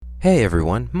Hey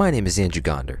everyone, my name is Andrew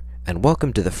Gonder, and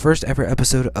welcome to the first ever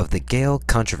episode of the Gael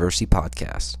Controversy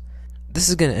podcast. This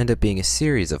is going to end up being a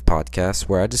series of podcasts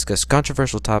where I discuss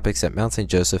controversial topics at Mount St.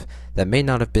 Joseph that may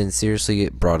not have been seriously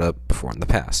brought up before in the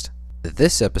past.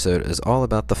 This episode is all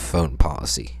about the phone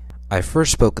policy. I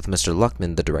first spoke with Mr.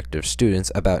 Luckman, the Director of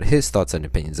Students, about his thoughts and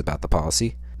opinions about the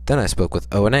policy. Then I spoke with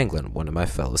Owen Anglin, one of my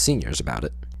fellow seniors, about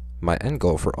it. My end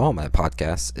goal for all my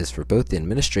podcasts is for both the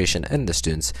administration and the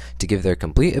students to give their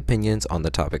complete opinions on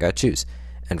the topic I choose,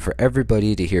 and for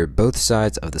everybody to hear both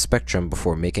sides of the spectrum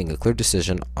before making a clear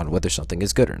decision on whether something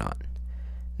is good or not.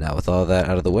 Now, with all that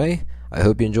out of the way, I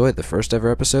hope you enjoyed the first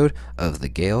ever episode of the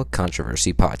Gael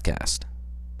Controversy podcast.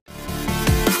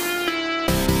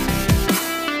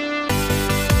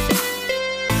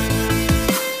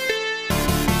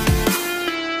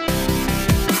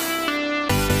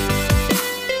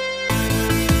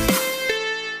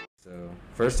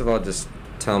 First of all, just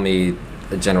tell me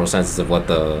a general sense of what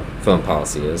the phone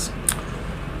policy is.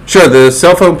 Sure. The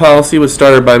cell phone policy was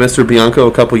started by Mr. Bianco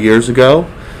a couple years ago,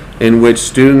 in which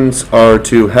students are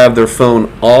to have their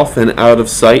phone off and out of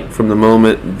sight from the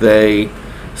moment they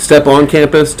step on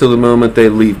campus to the moment they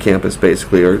leave campus,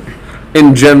 basically, or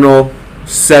in general,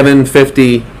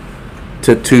 7:50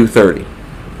 to 2:30.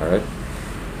 All right.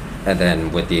 And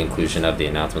then with the inclusion of the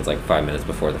announcements, like 5 minutes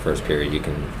before the first period,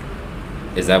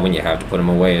 is that when you have to put them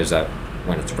away, or is that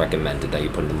when it's recommended that you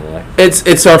put them away?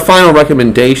 It's our final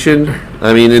recommendation.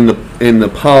 I mean, in the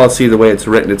policy, the way it's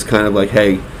written, it's kind of like,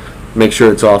 hey, make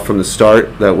sure it's off from the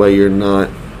start. That way you're not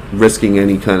risking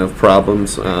any kind of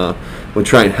problems. We'll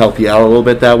try and help you out a little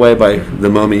bit that way by the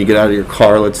moment you get out of your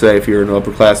car, let's say, if you're an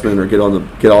upperclassman, or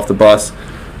get off the bus,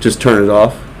 just turn it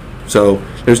off. So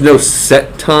there's no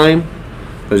set time.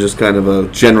 There's just kind of a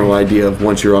general idea of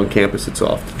once you're on campus, it's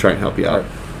off, to try and help you out.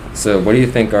 So what do you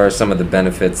think are some of the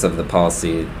benefits of the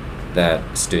policy that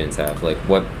students have? Like,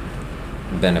 what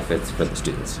benefits for the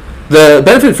students? The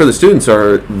benefit for the students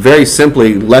are very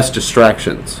simply less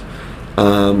distractions.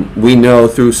 We know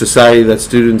through society that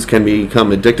students can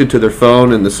become addicted to their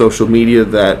phone and the social media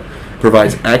that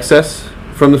provides access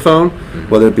from the phone,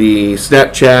 whether it be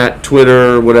Snapchat,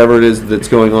 Twitter, whatever it is that's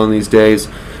going on these days,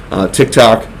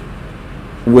 TikTok.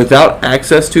 Without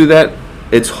access to that,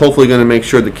 it's hopefully going to make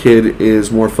sure the kid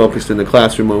is more focused in the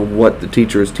classroom on what the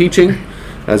teacher is teaching,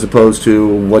 as opposed to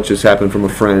what just happened from a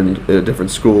friend at a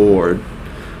different school, or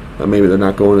maybe they're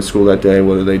not going to school that day.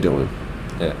 What are they doing?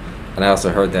 Yeah, and I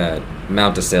also heard that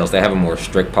Mount DeSales, they have a more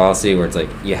strict policy where it's like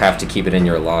you have to keep it in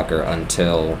your locker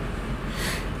until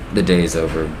the day's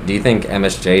over. Do you think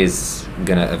MSJ is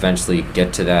going to eventually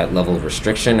get to that level of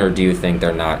restriction, or do you think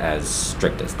they're not as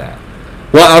strict as that?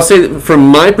 Well, I'll say that from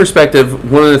my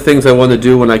perspective, one of the things I wanted to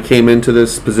do when I came into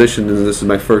this position, and this is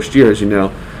my first year, as you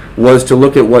know, was to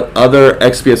look at what other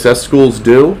XPSS schools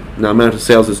do. Now, Mount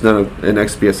DeSales is not an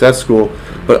XPSS school,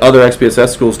 but other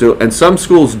XPSS schools do, and some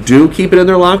schools do keep it in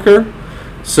their locker.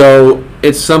 So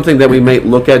it's something that we may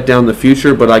look at down the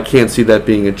future, but I can't see that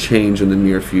being a change in the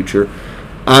near future.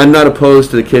 I'm not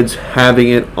opposed to the kids having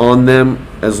it on them.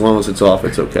 As long as it's off,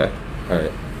 it's okay. All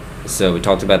right. So we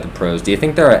talked about the pros. Do you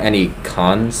think there are any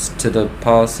cons to the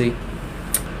policy?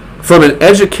 From an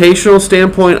educational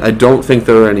standpoint, I don't think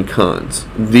there are any cons.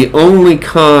 The only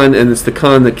con, and it's the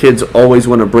con that kids always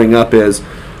want to bring up, is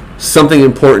something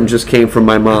important just came from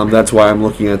my mom. That's why I'm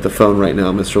looking at the phone right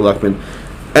now, Mr. Luckman.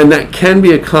 And that can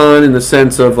be a con in the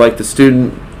sense of, like, the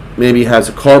student maybe has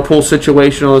a carpool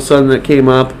situation all of a sudden that came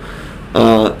up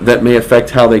that may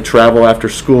affect how they travel after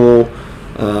school.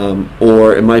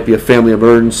 Or it might be a family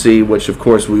emergency, which of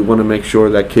course we want to make sure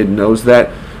that kid knows that.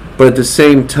 But at the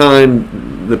same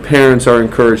time, the parents are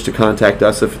encouraged to contact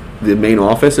us, if the main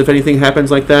office, if anything happens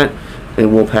like that,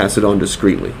 and we'll pass it on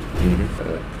discreetly.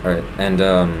 Mm-hmm. All right, and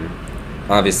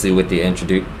obviously with the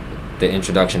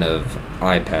introduction of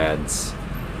iPads,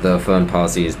 the phone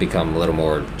policy has become a little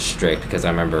more strict, because I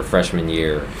remember freshman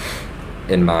year,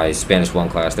 in my Spanish 1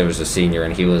 class, there was a senior,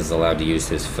 and he was allowed to use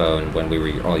his phone when we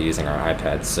were all using our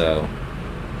iPads. So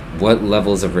what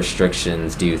levels of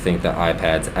restrictions do you think the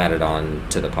iPads added on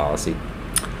to the policy?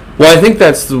 Well, I think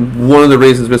that's one of the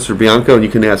reasons, Mr. Bianco, and you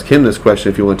can ask him this question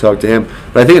if you want to talk to him,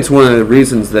 but I think it's one of the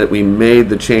reasons that we made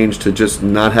the change to just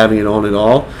not having it on at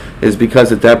all, is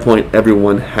because at that point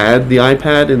everyone had the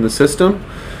iPad in the system,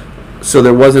 so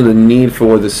there wasn't a need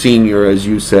for the senior, as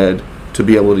you said, to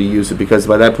be able to use it, because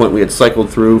by that point we had cycled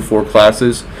through 4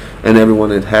 classes and everyone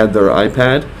had their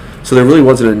iPad, so there really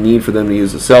wasn't a need for them to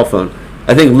use a cell phone.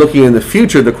 I think looking in the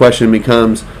future, the question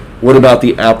becomes, what about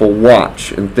the Apple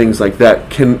Watch and things like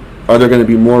that? Are there going to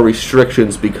be more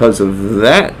restrictions because of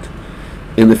that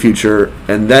in the future?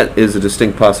 And that is a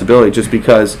distinct possibility, just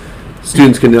because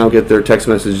students can now get their text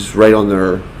messages right on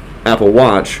their Apple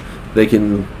Watch. They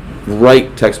can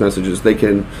write text messages. They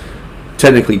can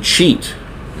technically cheat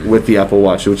with the Apple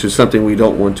Watch, which is something we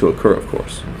don't want to occur, of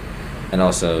course. And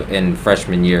also, in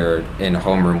freshman year, in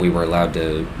homeroom, we were allowed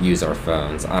to use our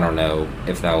phones. I don't know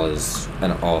if that was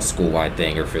an all school-wide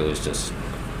thing or if it was just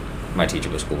my teacher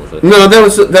was cool with it. No,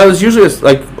 that was usually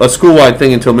a school-wide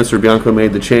thing until Mr. Bianco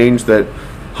made the change that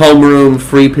homeroom,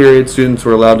 free period, students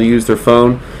were allowed to use their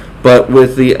phone. But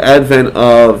with the advent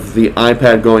of the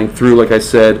iPad going through, like I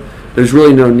said, there's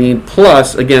really no need.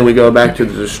 Plus, again, we go back to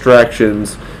the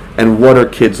distractions and what are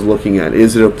kids looking at?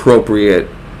 Is it appropriate?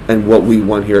 And what we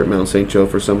want here at Mount St. Joe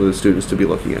for some of the students to be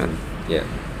looking at. Yeah.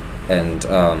 And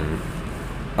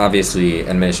obviously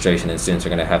administration and students are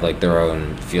going to have like their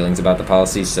own feelings about the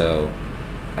policy. So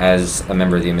as a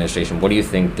member of the administration, what do you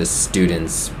think the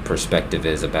students' perspective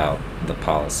is about the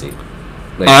policy?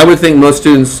 Like, I would think most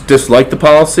students dislike the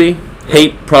policy.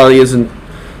 Hate probably isn't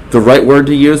the right word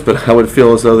to use, but I would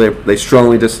feel as though they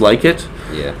strongly dislike it.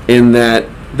 Yeah. In that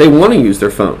they want to use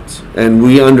their phones. And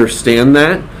we understand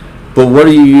that. But what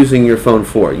are you using your phone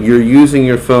for? You're using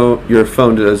your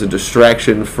phone as a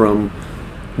distraction from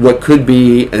what could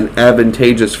be an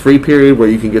advantageous free period where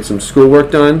you can get some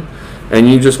schoolwork done, and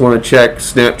you just want to check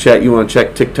Snapchat, you want to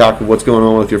check TikTok of what's going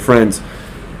on with your friends.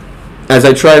 As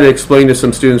I try to explain to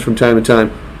some students from time to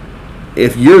time,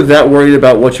 if you're that worried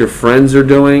about what your friends are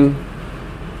doing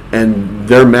and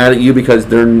they're mad at you because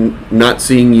they're not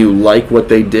seeing you like what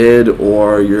they did,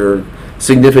 or your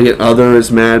significant other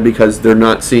is mad because they're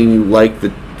not seeing you like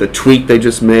the tweet they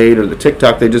just made or the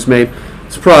TikTok they just made,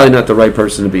 it's probably not the right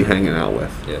person to be hanging out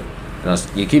with. Yeah.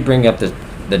 And you keep bringing up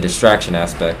the distraction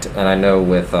aspect, and I know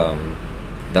with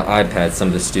the iPad, some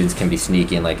of the students can be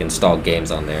sneaky and like install games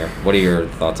on there. What are your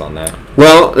thoughts on that?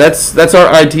 Well, that's our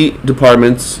IT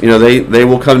departments. You know, they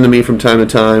will come to me from time to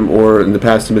time, or in the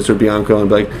past to Mr. Bianco, and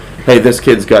be like, hey, this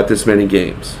kid's got this many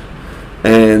games.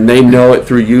 And they know it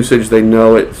through usage. They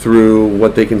know it through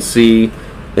what they can see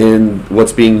in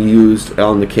what's being used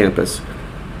on the campus.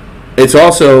 It's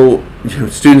also,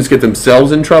 students get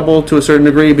themselves in trouble to a certain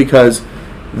degree because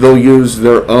they'll use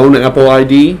their own Apple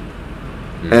ID,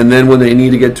 and then when they need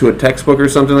to get to a textbook or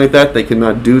something like that, they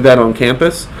cannot do that on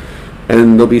campus,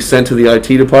 and they'll be sent to the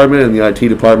IT department, and the IT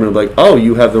department will be like, oh,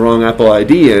 you have the wrong Apple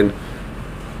ID, and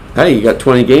hey, you got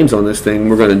 20 games on this thing,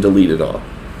 we're going to delete it all.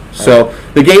 So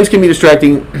the games can be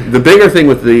distracting. The bigger thing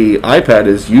with the iPad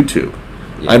is YouTube.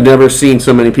 Yeah. I've never seen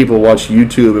so many people watch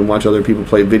YouTube and watch other people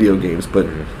play video games, but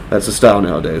that's the style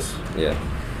nowadays. Yeah.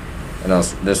 And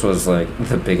this was like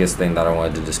the biggest thing that I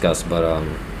wanted to discuss, but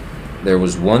there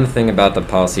was one thing about the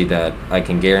policy that I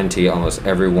can guarantee almost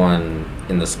everyone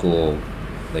in the school,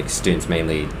 like students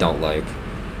mainly, don't like,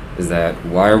 is that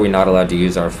why are we not allowed to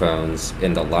use our phones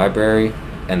in the library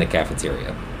and the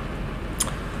cafeteria?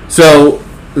 So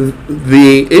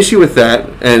the issue with that,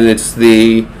 and it's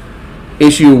the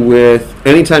issue with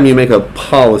anytime you make a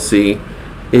policy,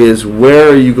 is where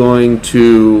are you going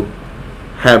to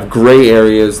have gray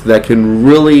areas that can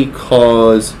really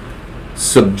cause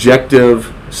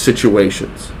subjective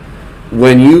situations.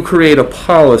 When you create a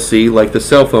policy like the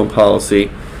cell phone policy,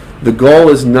 the goal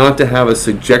is not to have a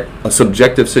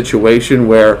subjective situation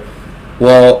where,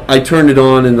 well, I turned it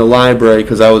on in the library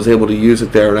because I was able to use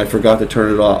it there and I forgot to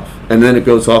turn it off. And then it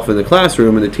goes off in the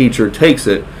classroom and the teacher takes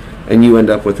it and you end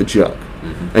up with a jug.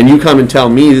 Mm-hmm. And you come and tell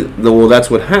me, well,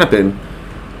 that's what happened.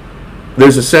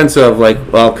 There's a sense of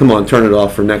like, well, come on, turn it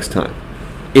off for next time.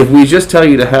 If we just tell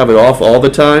you to have it off all the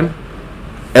time,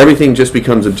 everything just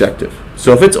becomes objective.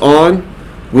 So if it's on,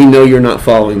 we know you're not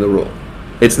following the rule.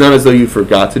 It's not as though you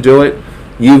forgot to do it.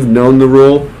 You've known the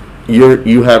rule.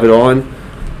 You have it on.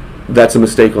 That's a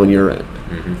mistake on your end.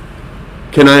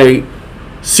 Mm-hmm. Can I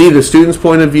see the student's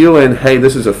point of view and, hey,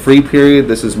 this is a free period,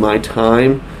 this is my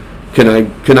time, can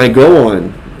I go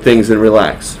on things and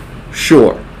relax?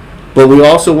 Sure. But we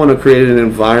also want to create an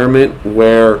environment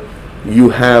where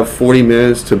you have 40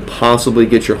 minutes to possibly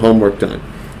get your homework done.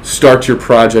 Start your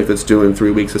project that's due in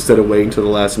 3 weeks instead of waiting till the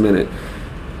last minute.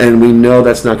 And we know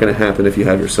that's not going to happen if you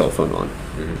have your cell phone on.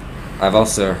 Mm-hmm. I've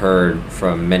also heard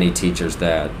from many teachers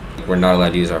that we're not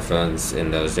allowed to use our phones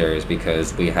in those areas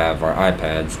because we have our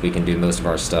iPads. We can do most of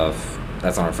our stuff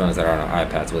that's on our phones that are on our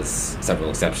iPads with several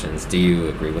exceptions. Do you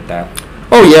agree with that?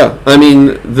 Oh, yeah. I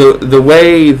mean, the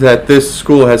way that this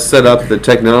school has set up the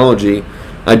technology,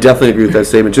 I definitely agree with that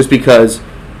statement, just because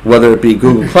whether it be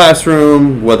Google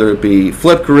Classroom, whether it be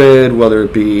Flipgrid, whether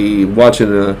it be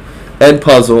watching a Ed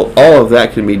Puzzle, all of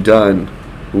that can be done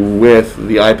with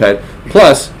the iPad.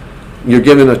 Plus, you're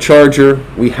given a charger.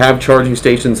 We have charging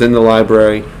stations in the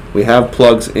library. We have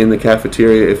plugs in the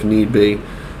cafeteria if need be.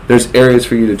 there's areas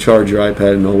for you to charge your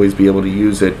iPad and always be able to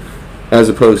use it, as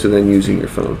opposed to then using your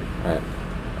phone. All right.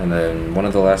 And then one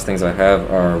of the last things I have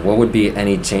are, what would be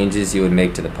any changes you would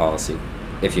make to the policy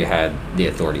if you had the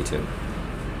authority to?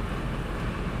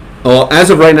 Well, as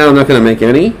of right now, I'm not going to make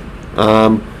any.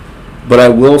 But I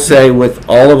will say, with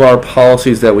all of our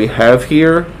policies that we have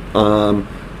here,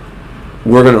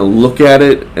 we're going to look at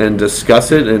it and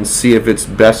discuss it and see if it's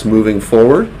best moving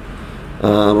forward.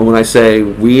 And when I say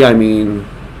we, I mean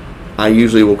I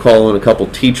usually will call in a couple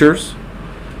teachers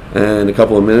and a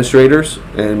couple administrators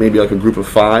and maybe like a group of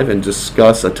 5 and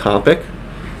discuss a topic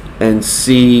and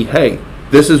see, hey,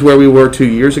 this is where we were 2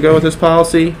 years ago with this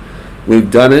policy.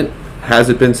 We've done it. Has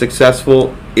it been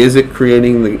successful? Is it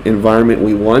creating the environment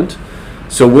we want?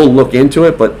 So we'll look into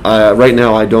it, but right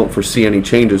now I don't foresee any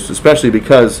changes, especially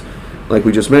because, like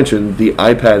we just mentioned, the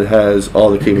iPad has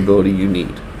all the capability you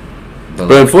need.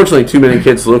 But unfortunately, too many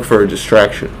kids look for a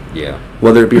distraction. Yeah.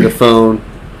 Whether it be the phone,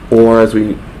 or as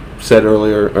we said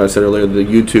earlier, the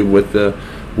YouTube with the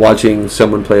watching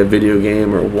someone play a video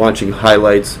game or watching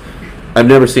highlights. I've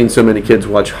never seen so many kids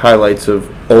watch highlights of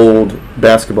old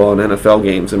basketball and NFL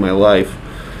games in my life.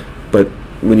 But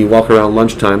when you walk around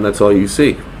lunchtime, that's all you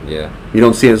see. Yeah. You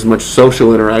don't see as much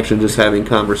social interaction, just having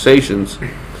conversations,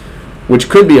 which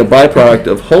could be a byproduct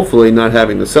of hopefully not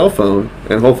having the cell phone,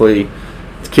 and hopefully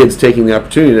kids taking the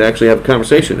opportunity to actually have a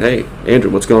conversation. Hey,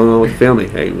 Andrew, what's going on with the family?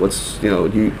 Hey, what's, where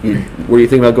do you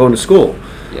think about going to school?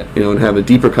 Yeah. And have a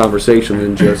deeper conversation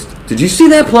than just, did you see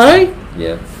that play?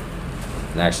 Yeah.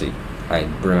 And actually, I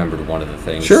remembered one of the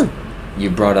things. Sure. You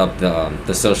brought up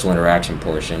the social interaction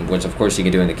portion, which of course you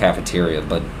can do in the cafeteria,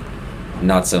 but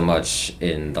not so much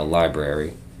in the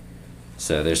library.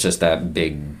 So there's just that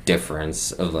big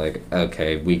difference of like,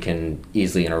 okay, we can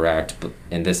easily interact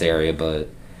in this area, but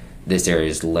this area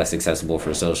is less accessible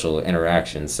for social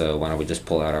interaction, so why don't we just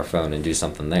pull out our phone and do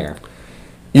something there?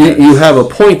 You have a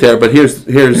point there, but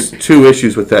here's 2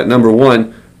 issues with that. Number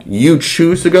one, you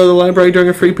choose to go to the library during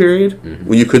a free period. Mm-hmm.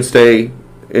 Well, you could stay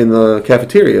in the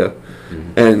cafeteria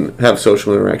and have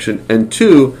social interaction. And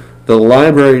 2, the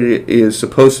library is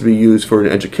supposed to be used for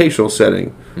an educational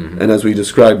setting. Mm-hmm. And as we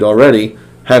described already,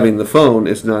 having the phone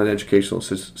is not an educational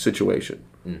situation.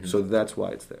 Mm-hmm. So that's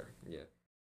why it's there.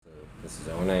 This is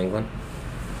Owen Anglin.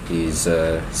 He's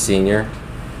a senior.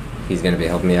 He's going to be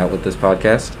helping me out with this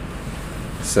podcast.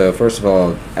 So first of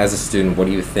all, as a student, what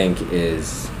do you think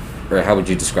is, or how would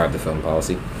you describe the phone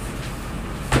policy?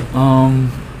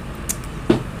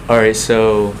 Alright,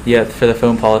 so yeah, for the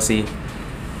phone policy,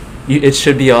 it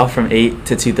should be off from 8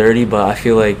 to 2:30, but I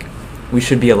feel like we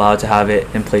should be allowed to have it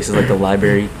in places like the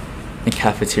library and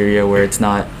cafeteria where it's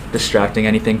not distracting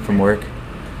anything from work.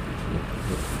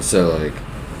 So like,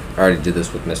 I already did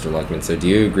this with Mr. Luckman. So do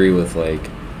you agree with like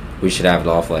we should have it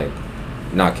off, like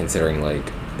not considering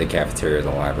like the cafeteria or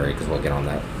the library, because we'll get on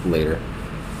that later,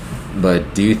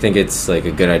 but do you think it's like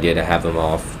a good idea to have them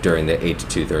off during the 8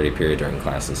 to 2:30 period during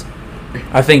classes?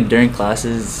 I think during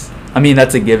classes, I mean,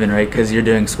 that's a given, right? Because you're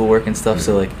doing schoolwork and stuff,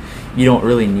 so like you don't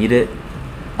really need it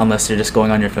unless you're just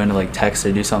going on your phone to like text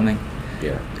or do something.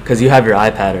 Yeah. Because you have your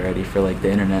iPad already for like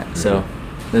the internet, so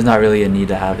there's not really a need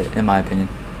to have it, in my opinion.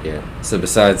 Yeah. So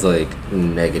besides like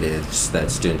negatives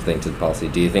that students think to the policy,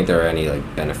 do you think there are any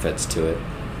like benefits to it?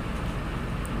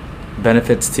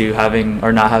 Benefits to having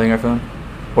or not having our phone,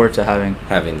 or to having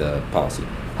the policy?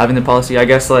 Having the policy, I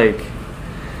guess, like,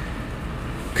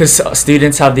 because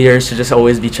students have the urge to just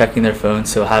always be checking their phone,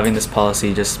 so having this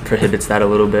policy just prohibits that a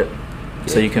little bit,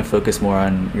 so you can focus more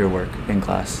on your work in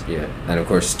class. Yeah. And of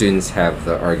course, students have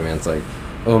the arguments like,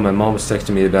 oh, my mom was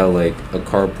texting me about like a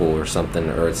carpool or something,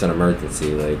 or it's an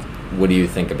emergency. Like, what do you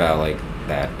think about like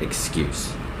that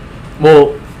excuse?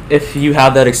 Well, if you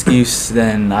have that excuse,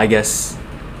 then I guess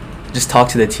just talk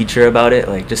to the teacher about it.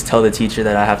 Like, just tell the teacher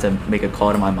that I have to make a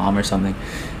call to my mom or something,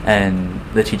 and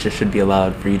the teacher should be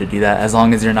allowed for you to do that, as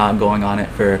long as you're not going on it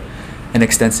for an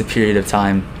extensive period of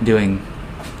time doing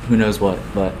who knows what.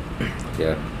 But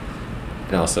yeah.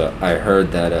 And also, I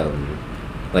heard that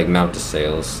like Mount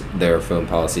DeSales, their phone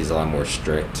policy is a lot more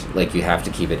strict. Like, you have to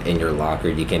keep it in your locker.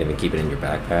 You can't even keep it in your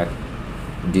backpack.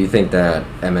 Do you think that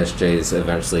MSJ is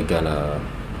eventually gonna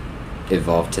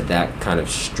evolve to that kind of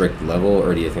strict level,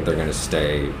 or do you think they're gonna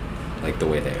stay like the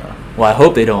way they are? Well, I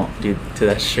hope they don't do to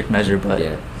that strict measure, but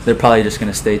yeah, they're probably just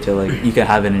gonna stay to like you can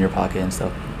have it in your pocket and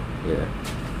stuff. Yeah.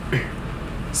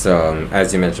 So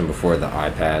as you mentioned before, the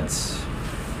iPads,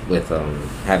 with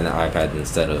having the iPad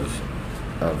instead of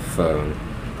phone,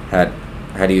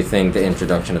 how do you think the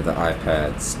introduction of the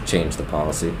iPads changed the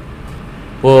policy?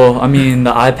 Well, I mean,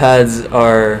 the iPads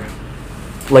are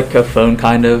like a phone,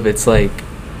 kind of. It's like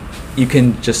you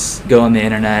can just go on the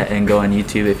internet and go on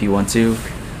YouTube if you want to.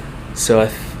 So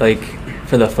like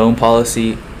for the phone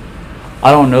policy,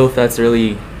 I don't know if that's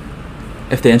really,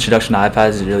 if the introduction to iPads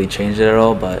has really changed it at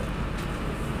all, but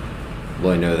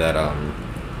well, I know that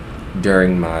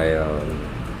during my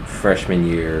freshman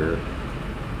year,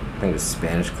 I think it was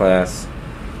Spanish class,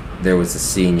 there was a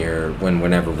senior,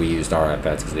 whenever we used our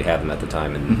iPads, because we had them at the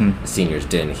time, and the seniors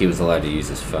didn't, he was allowed to use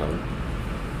his phone.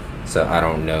 So I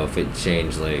don't know if it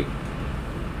changed, like...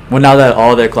 Well, now that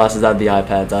all their classes have the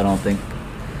iPads, I don't think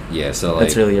so like...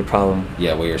 that's really a problem.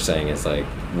 Yeah, what you're saying is, like,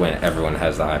 when everyone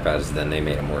has the iPads, then they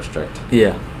made it more strict.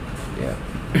 Yeah. Yeah.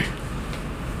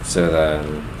 So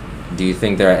then, do you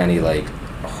think there are any, like,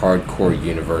 hardcore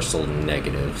universal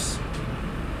negatives?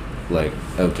 Like,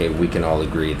 okay, we can all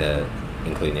agree that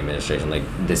including the administration, like,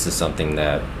 this is something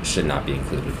that should not be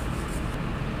included.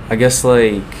 I guess,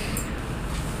 like,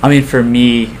 I mean, for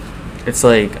me, it's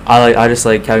like I just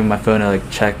like having my phone to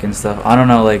like check and stuff. I don't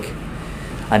know, like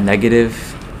a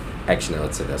negative. Actually, no,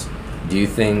 let's say this. Do you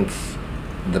think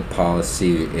the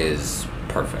policy is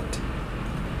perfect?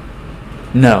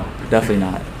 No, definitely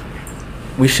not.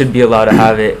 We should be allowed to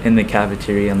have it in the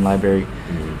cafeteria and library.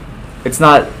 It's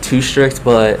not too strict,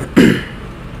 but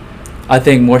I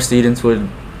think more students would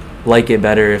like it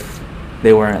better if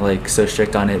they weren't like so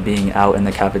strict on it being out in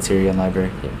the cafeteria and library.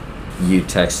 You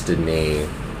texted me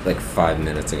like 5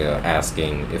 minutes ago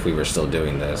asking if we were still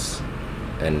doing this.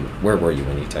 And where were you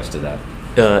when you texted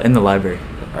that? In the library.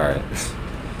 All right.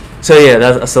 So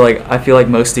yeah, so like I feel like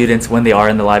most students, when they are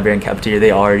in the library and cafeteria, they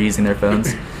are using their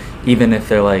phones, even if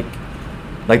they're like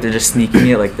they're just sneaking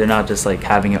it, like they're not just like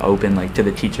having it open like to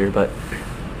the teacher, but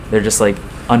they're just like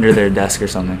under their desk or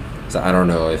something. So I don't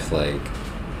know if like,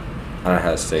 I don't know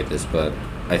how to say this, but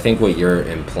I think what you're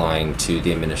implying to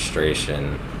the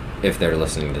administration, if they're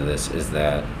listening to this, is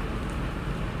that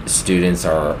students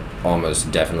are almost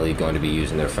definitely going to be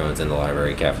using their phones in the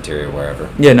library, cafeteria, wherever.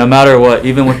 Yeah, no matter what,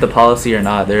 even with the policy or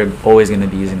not, they're always going to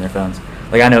be using their phones.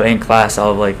 Like I know in class,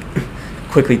 I'll like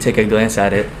quickly take a glance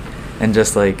at it and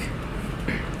just like,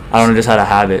 I don't know just how to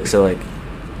have it. So like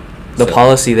the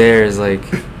policy there is like,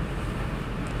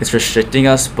 it's restricting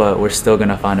us, but we're still going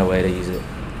to find a way to use it.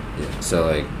 Yeah. So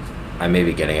like, I may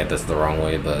be getting at this the wrong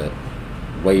way, but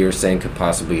what you're saying could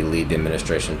possibly lead the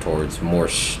administration towards more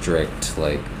strict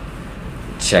like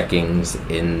checkings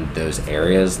in those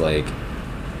areas. Like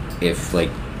if like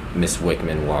Miss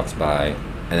Wickman walks by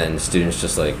and then students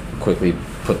just like quickly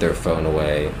put their phone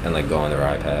away and like go on their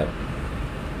iPad,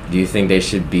 do you think they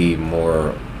should be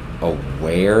more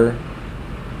aware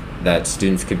that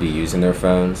students could be using their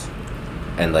phones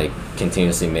and like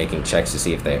continuously making checks to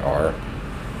see if they are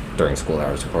during school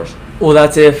hours, of course? Well,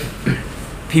 that's if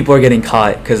people are getting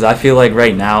caught, because I feel like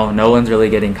right now no one's really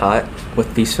getting caught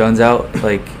with these phones out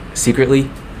like secretly.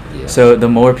 Yeah. So the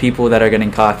more people that are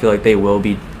getting caught, I feel like they will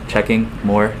be checking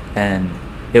more, and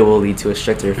it will lead to a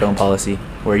stricter phone policy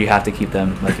where you have to keep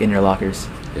them like in your lockers.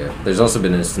 Yeah, there's also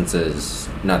been instances,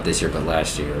 not this year but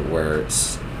last year, where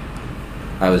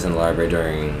I was in the library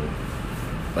during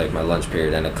like my lunch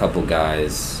period, and a couple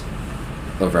guys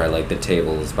over at like the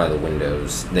tables by the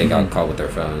windows, they got caught with their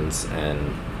phones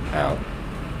and out.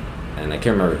 And I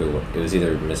can't remember who, it was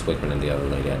either Miss Wickman and the other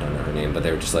lady, I don't know her name, but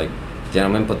they were just like,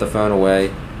 gentlemen, put the phone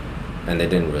away. And they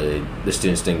didn't really, the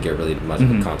students didn't get really much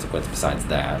of a consequence besides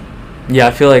that. Yeah,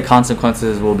 I feel like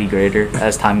consequences will be greater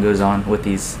as time goes on with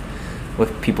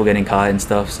people getting caught and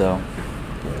stuff. So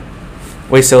Yeah.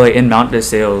 wait, so like in Mount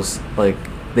DeSales, like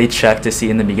they check to see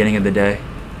in the beginning of the day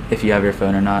if you have your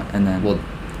phone or not, and then Well,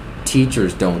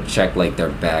 teachers don't check like their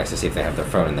bags to see if they have their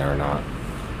phone in there or not.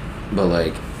 But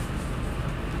like,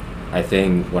 I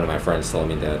think one of my friends told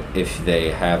me that if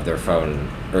they have their phone,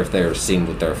 or if they're seen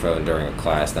with their phone during a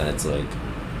class, then it's like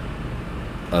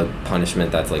a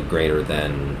punishment that's like greater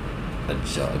than a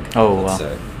jug. Oh, let's wow.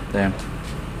 say. damn.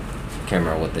 Can't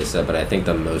remember what they said, but I think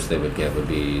the most they would get would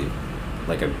be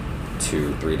like a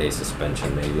 2-3 day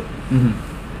suspension maybe.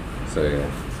 So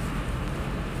yeah.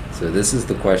 So this is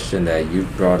the question that you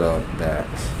brought up that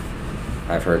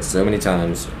I've heard so many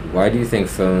times. Why do you think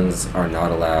phones are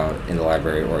not allowed in the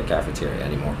library or cafeteria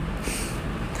anymore?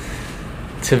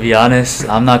 To be honest,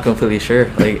 I'm not completely sure.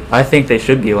 Like, I think they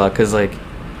should be allowed, because like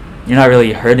you're not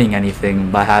really hurting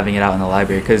anything by having it out in the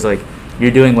library, because like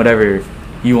you're doing whatever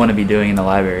you want to be doing in the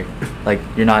library. Like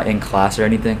you're not in class or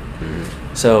anything.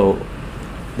 So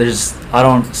I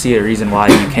don't see a reason why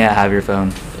you can't have your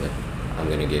phone. Yeah. I'm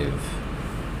gonna give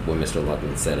what Mr.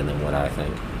 Luckman said and then what I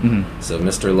think. So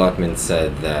Mr. Luckman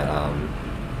said that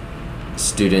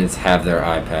students have their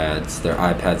iPads. Their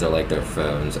iPads are like their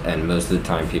phones, and most of the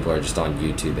time people are just on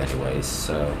YouTube anyways.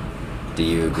 So do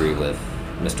you agree with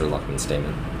Mr. Luckman's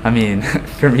statement? I mean,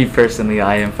 for me personally,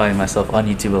 I am finding myself on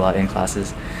YouTube a lot in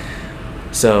classes.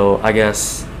 So I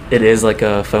guess it is like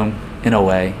a phone in a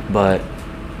way, but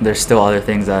there's still other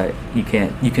things that you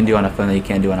can do on a phone that you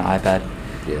can't do on an iPad.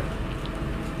 Yeah.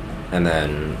 And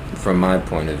then, from my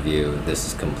point of view, this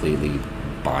is completely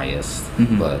biased,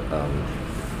 but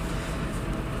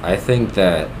I think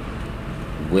that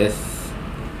with,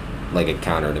 like, a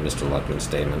counter to Mr. Luckman's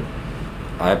statement,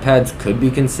 iPads could be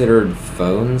considered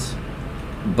phones,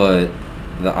 but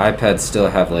the iPads still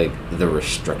have, like, the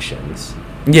restrictions.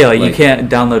 Yeah, like you can't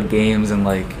download games and,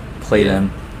 like, play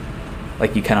them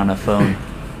like you can on a phone.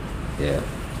 Yeah.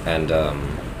 And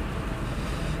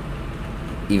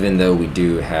even though we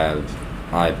do have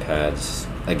iPads,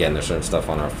 again, there's certain stuff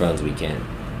on our phones we can't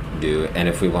do. And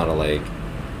if we want to, like,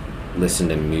 listen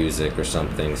to music or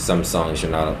something, some songs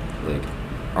you're not, like,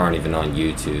 aren't even on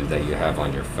YouTube that you have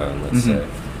on your phone, let's say.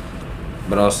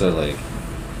 But also, like,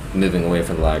 moving away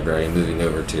from the library and moving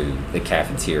over to the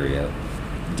cafeteria,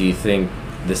 do you think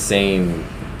the same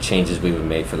changes we would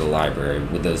make for the library,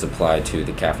 would those apply to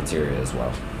the cafeteria as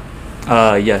well?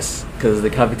 Yes, because the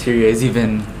cafeteria is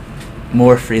even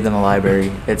more free than the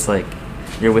library. It's like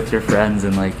you're with your friends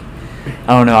and, like,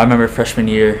 I don't know, I remember freshman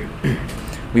year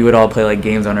we would all play, like,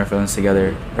 games on our phones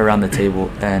together around the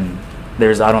table, and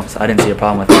I didn't see a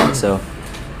problem with that. So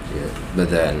yeah. But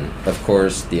then, of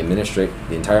course, the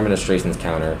entire administration's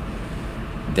counter,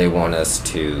 they want us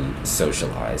to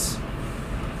socialize,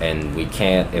 and we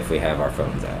can't if we have our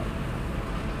phones out.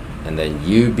 And then,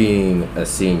 you being a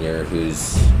senior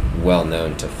who's well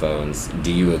known to phones,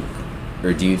 do you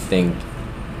think?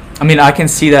 I mean, I can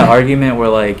see that argument where,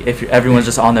 like, if everyone's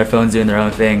just on their phones doing their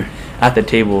own thing at the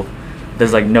table,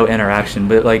 there's, like, no interaction.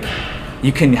 But, like,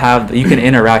 you can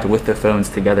interact with the phones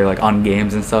together, like, on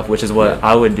games and stuff, which is what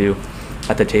I would do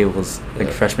at the tables, like,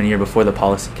 freshman year before the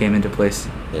policy came into place.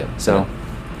 Yeah. So.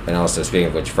 And also, speaking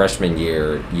of which, freshman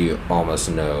year, you almost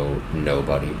know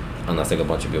nobody unless, like, a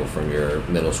bunch of people from your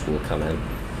middle school come in.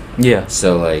 Yeah.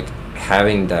 So, like,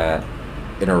 having that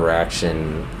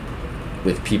interaction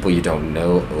with people you don't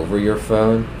know over your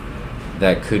phone,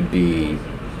 that could be,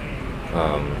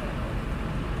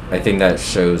 I think that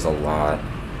shows a lot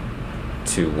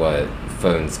to what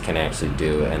phones can actually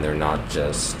do, and they're not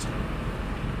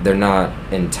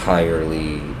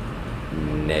entirely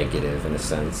negative in a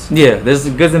sense. Yeah, there's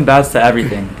goods and bads to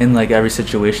everything in, like, every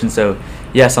situation. So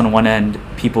yes, on one end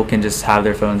people can just have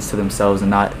their phones to themselves and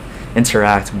not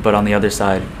interact, but on the other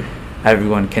side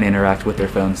everyone can interact with their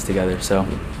phones together. So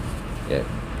yeah.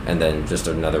 And then just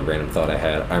another random thought I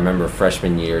had, I remember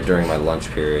freshman year during my lunch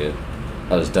period,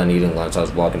 I was done eating lunch, I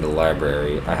was walking to the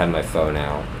library, I had my phone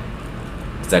out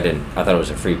because I thought it was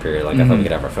a free period, like I thought we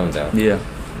could have our phones out. Yeah.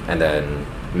 And then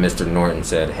Mr. Norton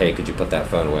said, "Hey, could you put that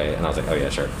phone away?" And I was like, "Oh yeah,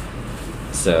 sure."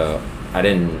 So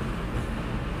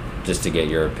just to get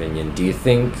your opinion, do you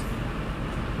think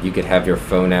you could have your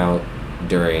phone out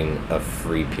during a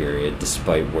free period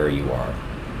despite where you are?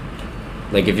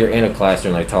 Like, if you're in a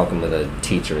classroom, like, talking with a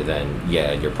teacher, then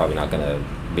yeah, you're probably not going to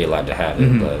be allowed to have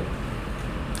it. But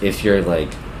if you're, like,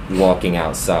 walking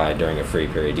outside during a free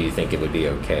period, do you think it would be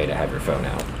okay to have your phone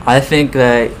out? I think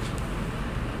that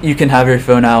you can have your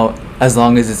phone out as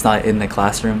long as it's not in the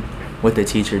classroom with the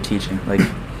teacher teaching. Like,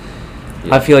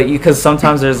 I feel like, because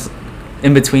sometimes there's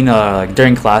in between, like,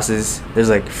 during classes, there's,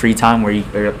 like, free time where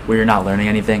you're not learning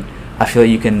anything. I feel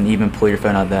like you can even pull your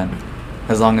phone out then,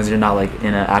 as long as you're not, like,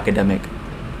 in an academic.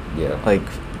 Yeah. Like,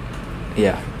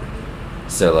 yeah.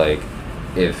 So, like,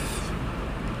 if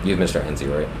you have Mr.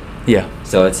 Enzi, right? Yeah.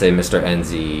 So let's say Mr.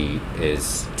 Enzi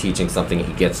is teaching something,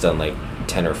 he gets done, like,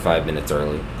 10 or 5 minutes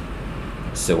early.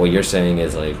 So what you're saying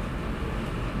is, like,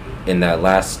 in that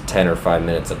last 10 or 5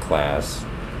 minutes of class,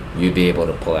 you'd be able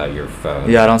to pull out your phone.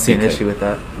 Yeah, I don't see an issue with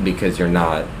that. Because you're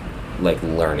not, like,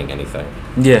 learning anything.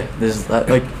 Yeah, there's,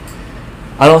 like,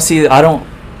 I don't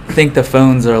think the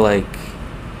phones are, like,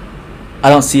 I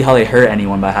don't see how they hurt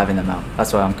anyone by having them out.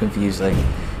 That's why I'm confused. Like,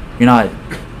 you're not,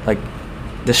 like,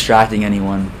 distracting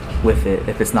anyone with it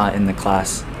if it's not in the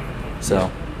class.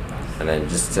 So. And then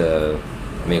just to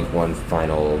make one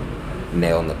final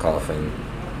nail in the coffin,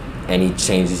 any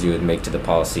changes you would make to the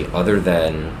policy other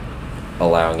than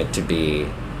allowing it to be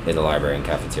in the library and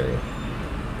cafeteria?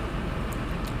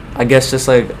 I guess just,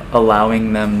 like,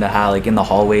 allowing them to have, like, in the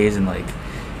hallways and, like,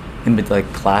 in,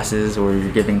 like, classes where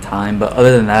you're giving time. But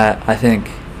other than that, I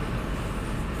think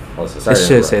it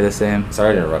should stay the same.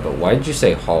 Sorry to interrupt, but why did you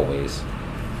say hallways?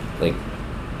 Like,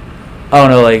 I don't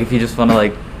know, like, if you just want to,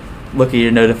 like, look at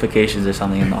your notifications or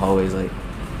something in the hallways, like,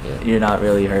 you're not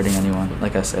really hurting anyone,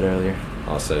 like I said earlier.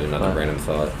 Also, another random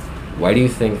thought. Why do you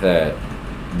think that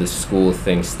the school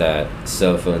thinks that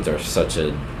cell phones are such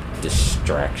a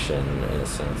distraction in a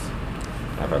sense.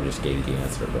 I probably just gave you the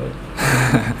answer, but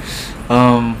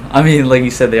I mean, like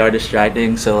you said, they are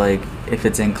distracting. So like, if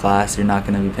it's in class, you're not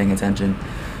gonna be paying attention.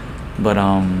 But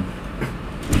I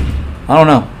don't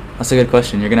know. That's a good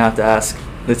question. You're gonna have to ask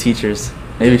the teachers.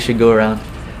 Maybe you should go around.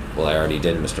 well, I already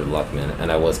did Mr. Luckman,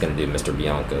 and I was gonna do Mr.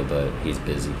 Bianco, but he's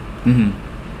busy. Mhm.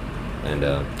 And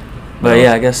But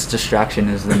yeah, I guess distraction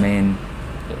is the main.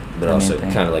 but the also main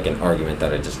thing. kind of like an argument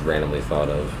that I just randomly thought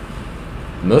of.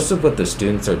 Most of what the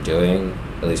students are doing,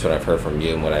 at least what I've heard from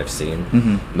you and what I've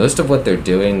seen, most of what they're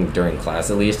doing during class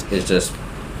at least is just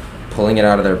pulling it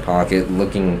out of their pocket,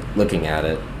 looking at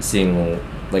it, seeing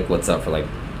like what's up for like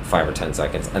 5 or 10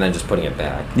 seconds, and then just putting it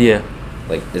back. Yeah.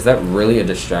 Like, is that really a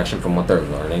distraction from what they're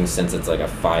learning, since it's like a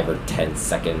 5 or 10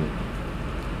 second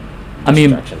I mean,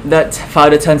 distraction? that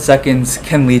 5 to 10 seconds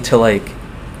can lead to like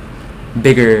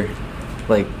bigger,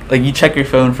 like you check your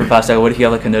phone for 5 seconds. What if you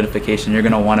have like a notification? You're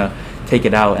gonna want to take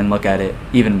it out and look at it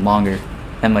even longer,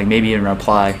 and like maybe even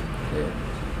reply. Yeah.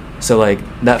 So like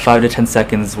that 5 to 10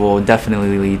 seconds will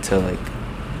definitely lead to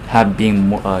like being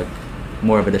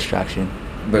more of a distraction.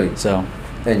 But So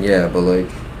and yeah, but like,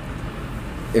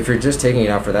 if you're just taking it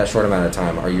out for that short amount of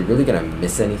time, are you really gonna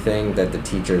miss anything that the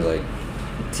teacher's like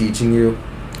teaching you?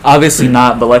 obviously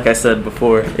not, but like I said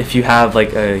before, if you have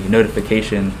like a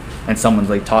notification and someone's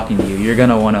like talking to you, you're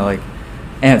gonna want to like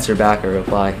answer back or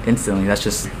reply instantly. That's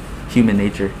just human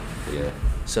nature. Yeah.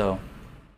 So